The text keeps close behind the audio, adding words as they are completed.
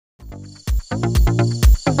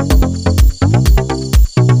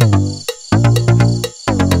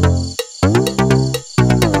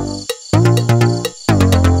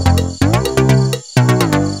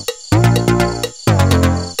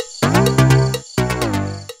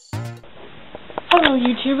Hello,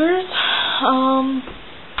 YouTubers.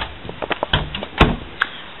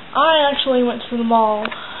 I actually went to the mall-ish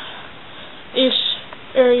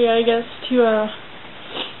area, I guess, to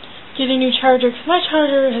get a new charger, because my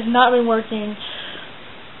charger has not been working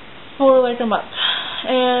for like a month.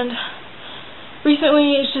 And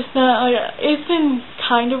recently it's just not, like, it's been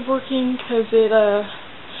kind of working, because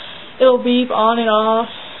it'll beep on and off,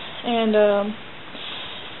 and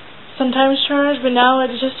sometimes charge, but now it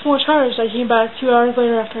just won't charge. I came back 2 hours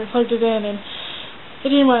later after I plugged it in, and it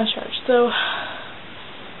didn't want to charge. So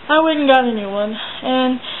I went and got a new one,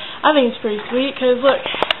 and I think it's pretty sweet, because look,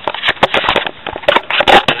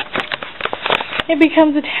 it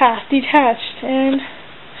becomes detached, and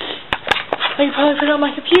I can probably put it on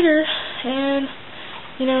my computer and,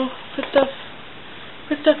 you know, put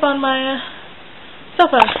stuff on my cell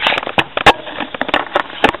phone.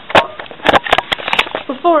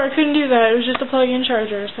 Before, I couldn't do that. It was just a plug-in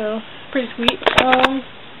charger, so pretty sweet. I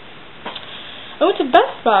went to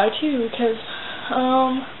Best Buy, too, because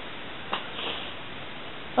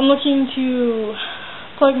I'm looking to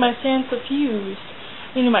plug my Sansa fuse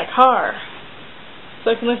into my car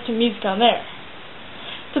so I can listen to music on there.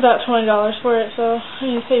 It's about $20 for it, so I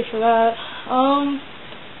need to save for that.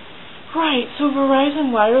 Right, so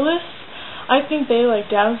Verizon Wireless, I think they like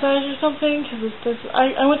downsized or something, because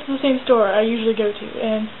I went to the same store I usually go to,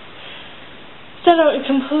 and it turned out it's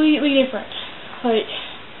completely different. Like,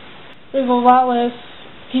 there's a lot less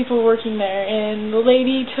people working there, and the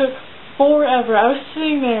lady took forever. I was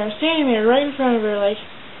standing there right in front of her, like,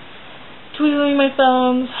 twiddling my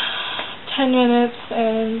thumbs, 10 minutes,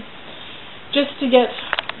 and just to get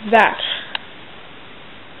that.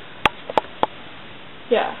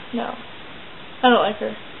 Yeah, no. I don't like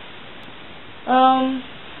her.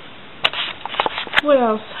 What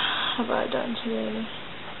else have I done today?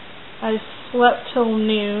 I slept till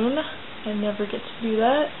noon. I never get to do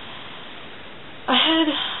that. I had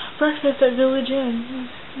breakfast at Village Inn.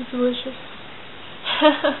 It was delicious.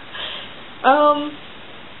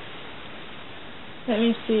 Let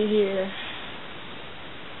me see here.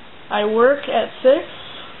 I work at 6,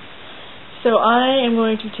 so I am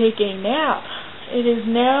going to take a nap. It is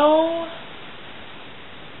now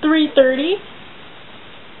 3:30.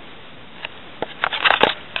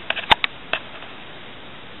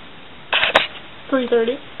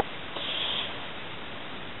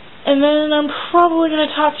 And then I'm probably going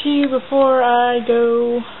to talk to you before I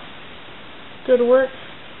go to work.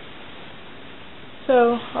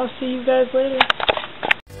 So I'll see you guys later.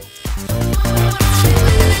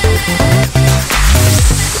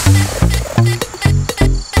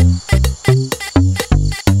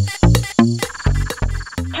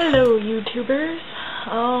 Hello, YouTubers.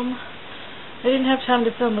 I didn't have time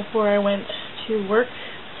to film before I went to work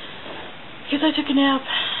because I took a nap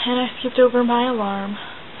and I skipped over my alarm,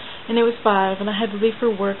 and it was 5, and I had to leave for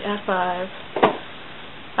work at 5.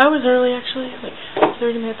 I was early, actually, like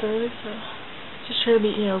 30 minutes early, so just trying to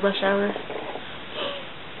beat, rush hour.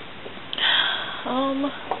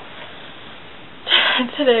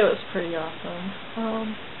 Today was pretty awesome.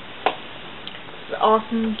 This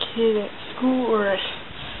awesome kid at school or at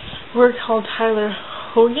work called Tyler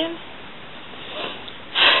Hogan.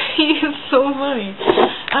 He is so funny.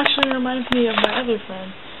 Actually reminds me of my other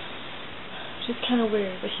friend. Which is kind of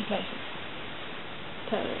weird, but he's nice.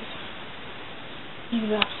 Tyler is. He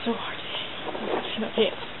laughed so hard today. I got to my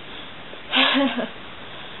pants.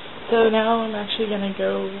 So now I'm actually gonna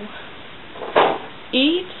go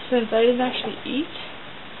eat, since I didn't actually eat.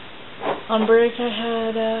 On break I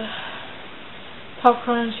had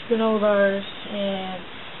popcorn, granola bars, and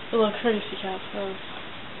a little courtesy cup of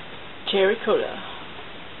cherry cola.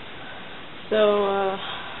 So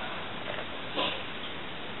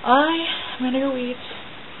I'm gonna go eat.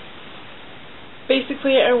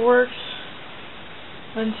 Basically I worked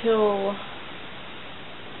until,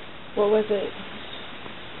 what was it,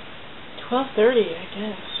 12:30, I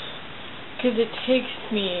guess, because it takes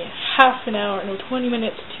me half an hour, 20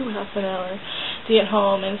 minutes to half an hour to get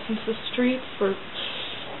home, and since the streets were,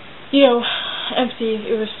 empty,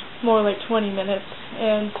 it was more like 20 minutes,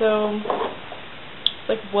 and so it's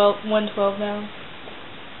like 1:12 now.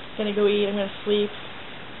 Gonna go eat, I'm gonna sleep.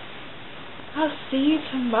 I'll see you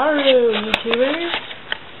tomorrow, YouTubers.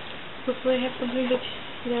 Hopefully I have something to,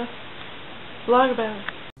 vlog about.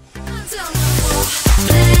 I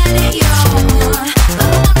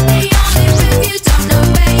wanna be honest with you, don't know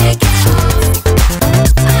where